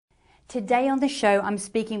Today on the show, I'm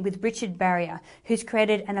speaking with Richard Barrier, who's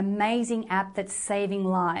created an amazing app that's saving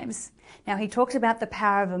lives. Now, he talks about the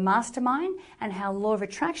power of a mastermind and how law of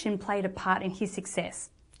attraction played a part in his success.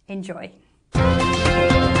 Enjoy.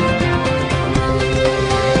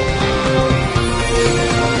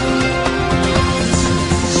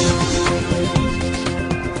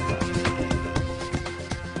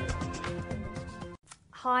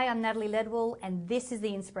 Hi, I'm Natalie Ledwell, and this is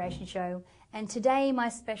The Inspiration Show. And today, my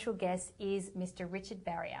special guest is Mr. Richard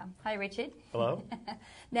Barrier. Hi, Richard. Hello.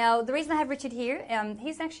 Now, the reason I have Richard here,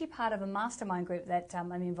 he's actually part of a mastermind group that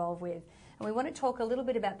I'm involved with. And we want to talk a little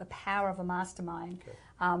bit about the power of a mastermind,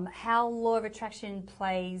 how law of attraction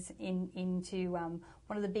plays into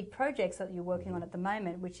one of the big projects that you're working on at the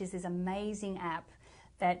moment, which is this amazing app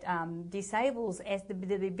that disables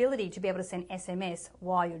the ability to be able to send SMS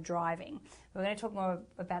while you're driving. We're going to talk more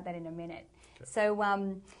about that in a minute. Okay. So, why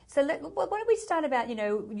don't we start about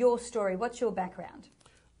your story? What's your background?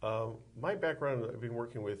 My background, I've been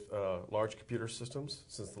working with large computer systems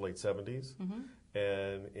since the late 70s,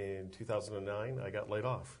 and in 2009 I got laid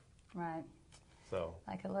off. Right. So.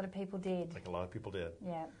 Like a lot of people did. Like a lot of people did.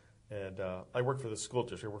 Yeah. And I worked for the school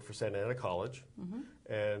district. I worked for Santa Ana College.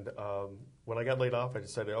 And when I got laid off, I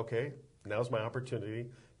decided, okay, now's my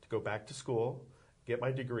opportunity to go back to school, get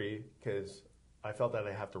my degree, because I felt that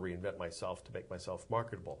I have to reinvent myself to make myself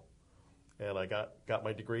marketable. And I got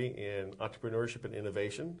my degree in entrepreneurship and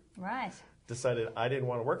innovation. Right. Decided I didn't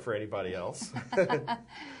want to work for anybody else.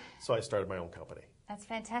 So I started my own company. That's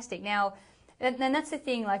fantastic. Now, and that's the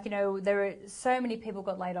thing, there were so many people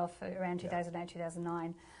got laid off around 2008,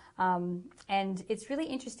 2009. And it's really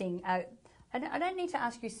interesting. I don't need to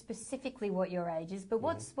ask you specifically what your age is, but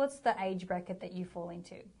what's the age bracket that you fall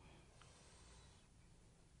into?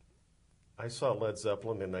 I saw Led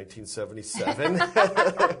Zeppelin in 1977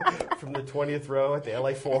 from the 20th row at the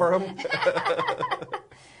LA Forum.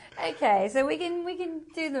 Okay, so we can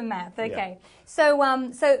do the math. Okay, yeah.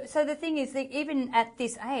 So the thing is that even at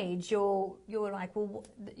this age, you're like, well,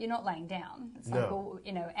 you're not laying down. It's like, no.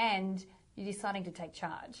 Well, and you're deciding to take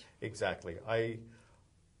charge. Exactly.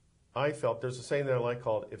 I felt there's a saying that I like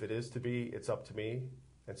called, if it is to be, it's up to me.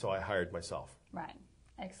 And so I hired myself. Right.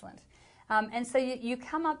 Excellent. And so you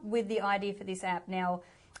come up with the idea for this app. Now,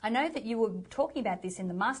 I know that you were talking about this in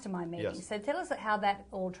the mastermind meeting. Yes. So tell us how that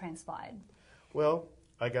all transpired. Well,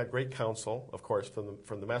 I got great counsel, of course,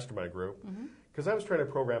 from the mastermind group, because I was trying to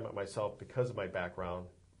program it myself because of my background,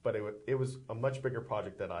 but it was a much bigger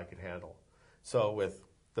project that I could handle. So with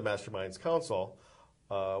the Masterminds Council,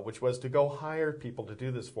 which was to go hire people to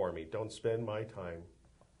do this for me. Don't spend my time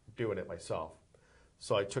doing it myself.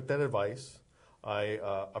 So I took that advice. I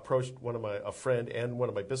approached a friend and one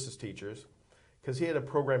of my business teachers, because he had a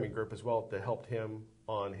programming group as well that helped him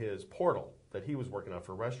on his portal that he was working on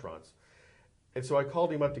for restaurants. And so I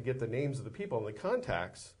called him up to get the names of the people and the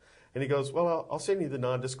contacts, and he goes, well, I'll send you the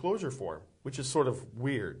non-disclosure form, which is sort of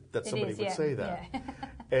weird that somebody would say that. Yeah.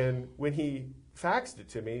 And when he faxed it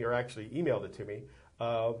to me, or actually emailed it to me,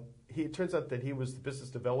 it turns out that he was the business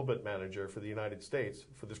development manager for the United States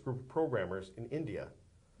for this group of programmers in India.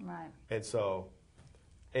 Right. And so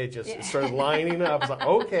it just started lining up. I was like,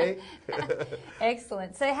 okay.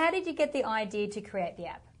 Excellent. So how did you get the idea to create the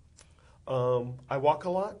app? I walk a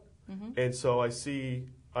lot, and so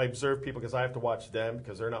I observe people because I have to watch them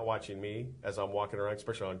because they're not watching me as I'm walking around,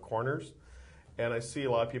 especially on corners. And I see a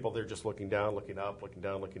lot of people, they're just looking down, looking up, looking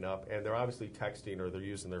down, looking up, and they're obviously texting or they're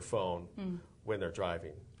using their phone when they're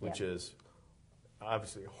driving, which is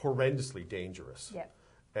obviously horrendously dangerous. Yep.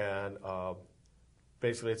 And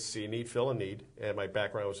basically it's see a need, fill a need, and my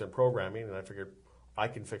background was in programming, and I figured I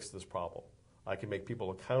can fix this problem. I can make people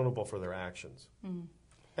accountable for their actions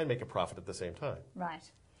and make a profit at the same time. Right.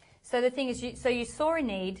 So the thing is, you saw a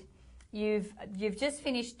need. You've just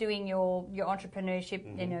finished doing your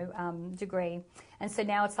entrepreneurship degree, and so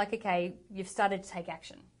now it's like, okay, you've started to take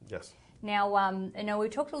action. Yes. Now, we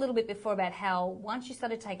talked a little bit before about how once you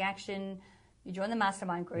started to take action, you joined the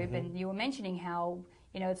mastermind group, and you were mentioning how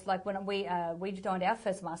it's like when we joined our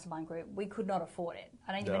first mastermind group, we could not afford it.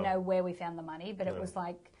 I don't even know where we found the money, but it was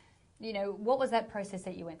like, what was that process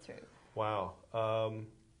that you went through? Wow.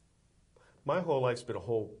 My whole life's been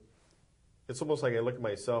it's almost like I look at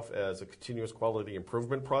myself as a continuous quality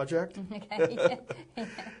improvement project. Okay.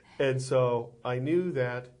 And so I knew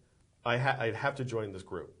that I'd have to join this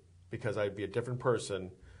group because I'd be a different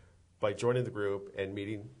person by joining the group and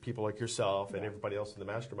meeting people like yourself and everybody else in the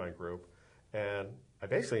mastermind group. And I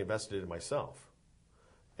basically invested in myself.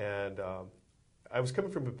 And I was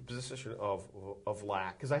coming from a position of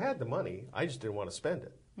lack because I had the money. I just didn't want to spend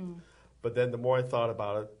it. But then the more I thought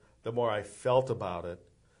about it, the more I felt about it,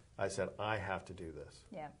 I said, I have to do this.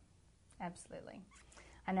 Yeah, absolutely.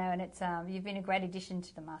 I know, and it's you've been a great addition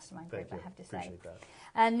to the mastermind group, Thank you. I have to say. Appreciate that.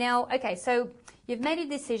 And now, okay, so you've made a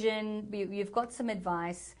decision, you've got some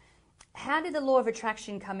advice. How did the law of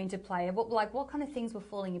attraction come into play? What kind of things were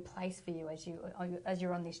falling in place for you as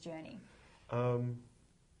you're on this journey?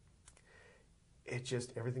 It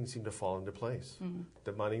just, everything seemed to fall into place. Mm-hmm.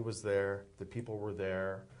 The money was there, the people were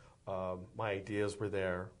there, my ideas were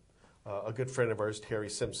there. A good friend of ours, Terry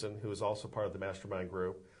Simpson, who is also part of the mastermind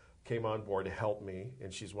group, came on board to help me,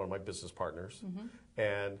 and she's one of my business partners. Mm-hmm.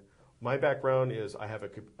 And my background is I have a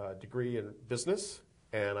degree in business,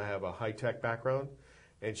 and I have a high-tech background,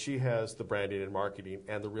 and she has the branding and marketing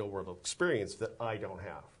and the real-world experience that I don't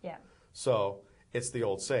have. Yeah. So it's the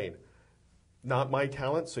old saying, not my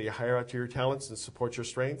talent, so you hire out to your talents and support your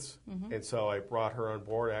strengths. Mm-hmm. And so I brought her on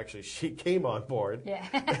board. Actually, she came on board. Yeah.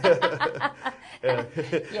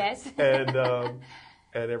 Yes.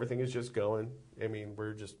 And everything is just going. I mean,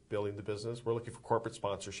 we're just building the business. We're looking for corporate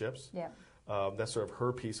sponsorships. Yeah. That's sort of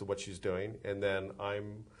her piece of what she's doing. And then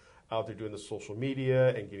I'm out there doing the social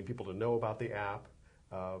media and getting people to know about the app.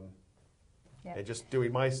 And just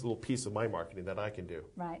doing my little piece of my marketing that I can do.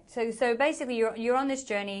 Right. So basically, you're on this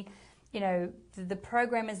journey. You know, the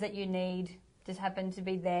programmers that you need just happen to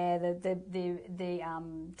be there. The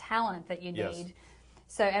talent that you need. Yes.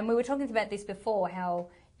 So, and we were talking about this before. How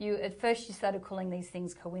at first you started calling these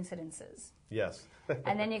things coincidences. Yes.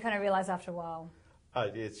 And then you kind of realize after a while.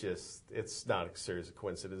 It's not a series of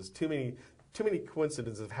coincidences. Too many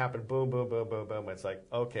coincidences have happened. Boom, boom, boom, boom, boom. It's like,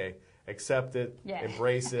 okay, accept it,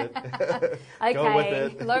 embrace it, okay. Go with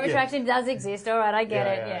it. Law of attraction does exist. All right, I get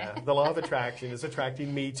it. Yeah. The law of attraction is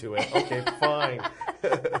attracting me to it. Okay, fine.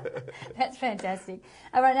 That's fantastic.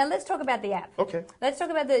 All right, now let's talk about the app. Okay. Let's talk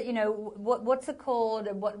about what's it called?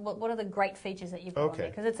 What are the great features that you've got on there?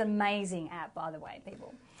 Because it's an amazing app, by the way,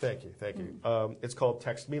 people. Thank you. It's called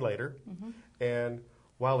Text Me Later, and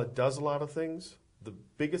while it does a lot of things, the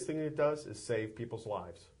biggest thing it does is save people's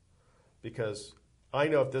lives, because I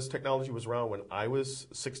know if this technology was around when I was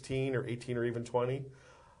 16 or 18 or even 20,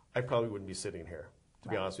 I probably wouldn't be sitting here, to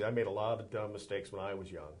be honest with you. I made a lot of dumb mistakes when I was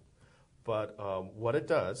young. But what it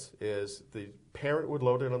does is the parent would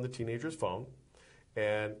load it on the teenager's phone,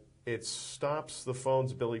 and it stops the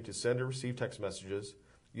phone's ability to send or receive text messages,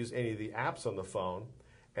 use any of the apps on the phone,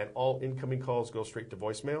 and all incoming calls go straight to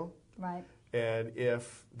voicemail. Right. And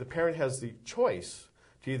if the parent has the choice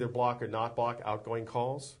to either block or not block outgoing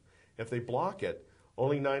calls, if they block it,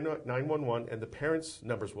 only 911 and the parents'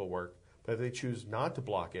 numbers will work. But if they choose not to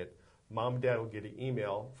block it, mom and dad will get an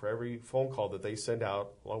email for every phone call that they send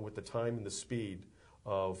out, along with the time and the speed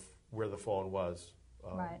of where the phone was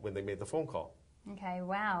when they made the phone call. Okay,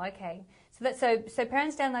 wow, okay. So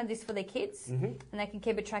parents download this for their kids, and they can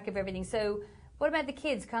keep a track of everything. So what about the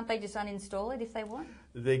kids? Can't they just uninstall it if they want?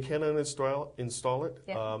 They can install it.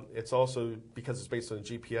 Yep. It's also, because it's based on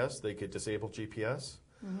GPS, they could disable GPS.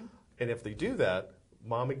 Mm-hmm. And if they do that,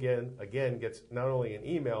 mom again gets not only an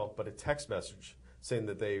email, but a text message saying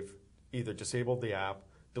that they've either disabled the app,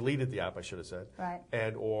 deleted the app, I should have said, right,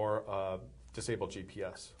 and or disabled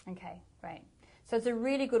GPS. Okay, right. So it's a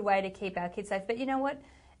really good way to keep our kids safe. But you know what?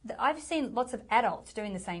 I've seen lots of adults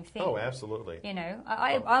doing the same thing. Oh, absolutely. You know,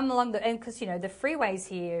 I'm along the, and because, the freeways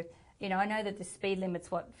here, I know that the speed limit's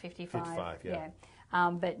 55? 55, yeah.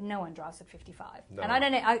 But no one drives at 55. No. And I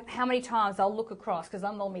don't know how many times I'll look across, because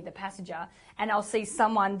I'm normally the passenger, and I'll see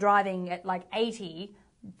someone driving at like 80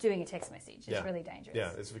 doing a text message. It's really dangerous. Yeah,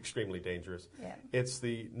 it's extremely dangerous. Yeah. It's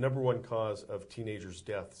the #1 cause of teenagers'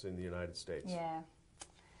 deaths in the United States. Yeah.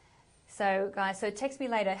 So, guys, Text Me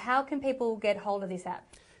Later. How can people get hold of this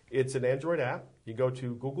app? It's an Android app. You go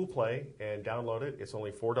to Google Play and download it. It's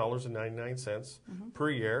only $4.99 per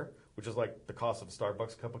year, which is like the cost of a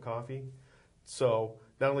Starbucks cup of coffee. So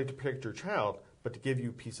not only to protect your child, but to give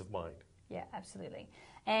you peace of mind. Yeah, absolutely.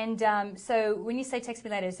 And so when you say Text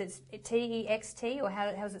Me Later, is it T-E-X-T, or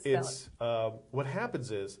how's it spelled? It's, what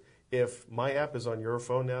happens is, if my app is on your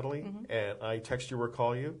phone, Natalie, and I text you or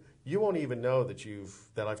call you, you won't even know that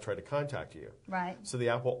I've tried to contact you. Right. So the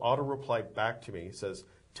app will auto-reply back to me. It says,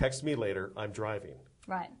 text me later, I'm driving.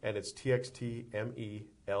 Right. And it's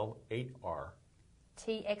TXTMEL8R.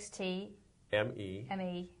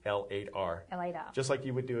 TXTMEL8R. L8R. Just like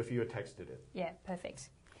you would do if you had texted it. Yeah,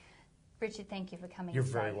 perfect. Richard, thank you for coming. You're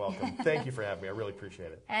very welcome. Thank you for having me. I really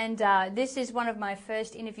appreciate it. And this is one of my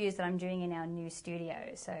first interviews that I'm doing in our new studio.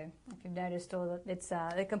 So if you've noticed, it's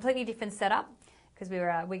a completely different setup, because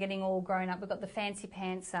we're getting all grown up. We've got the fancy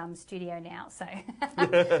pants studio now. So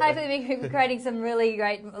hopefully we're creating some really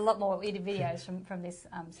great, a lot more videos from this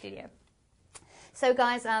studio. So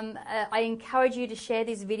guys, I encourage you to share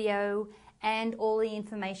this video and all the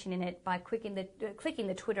information in it by clicking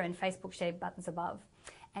the Twitter and Facebook share buttons above.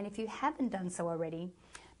 And if you haven't done so already,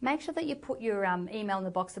 make sure that you put your email in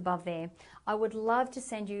the box above there. I would love to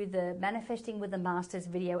send you the Manifesting with the Masters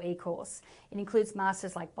video e-course. It includes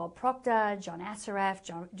masters like Bob Proctor, John Assaraf,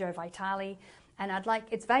 Joe Vitale, and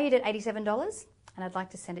it's valued at $87, and I'd like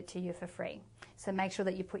to send it to you for free. So make sure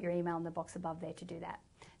that you put your email in the box above there to do that.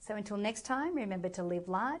 So until next time, remember to live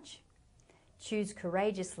large, choose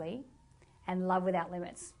courageously, and love without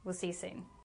limits. We'll see you soon.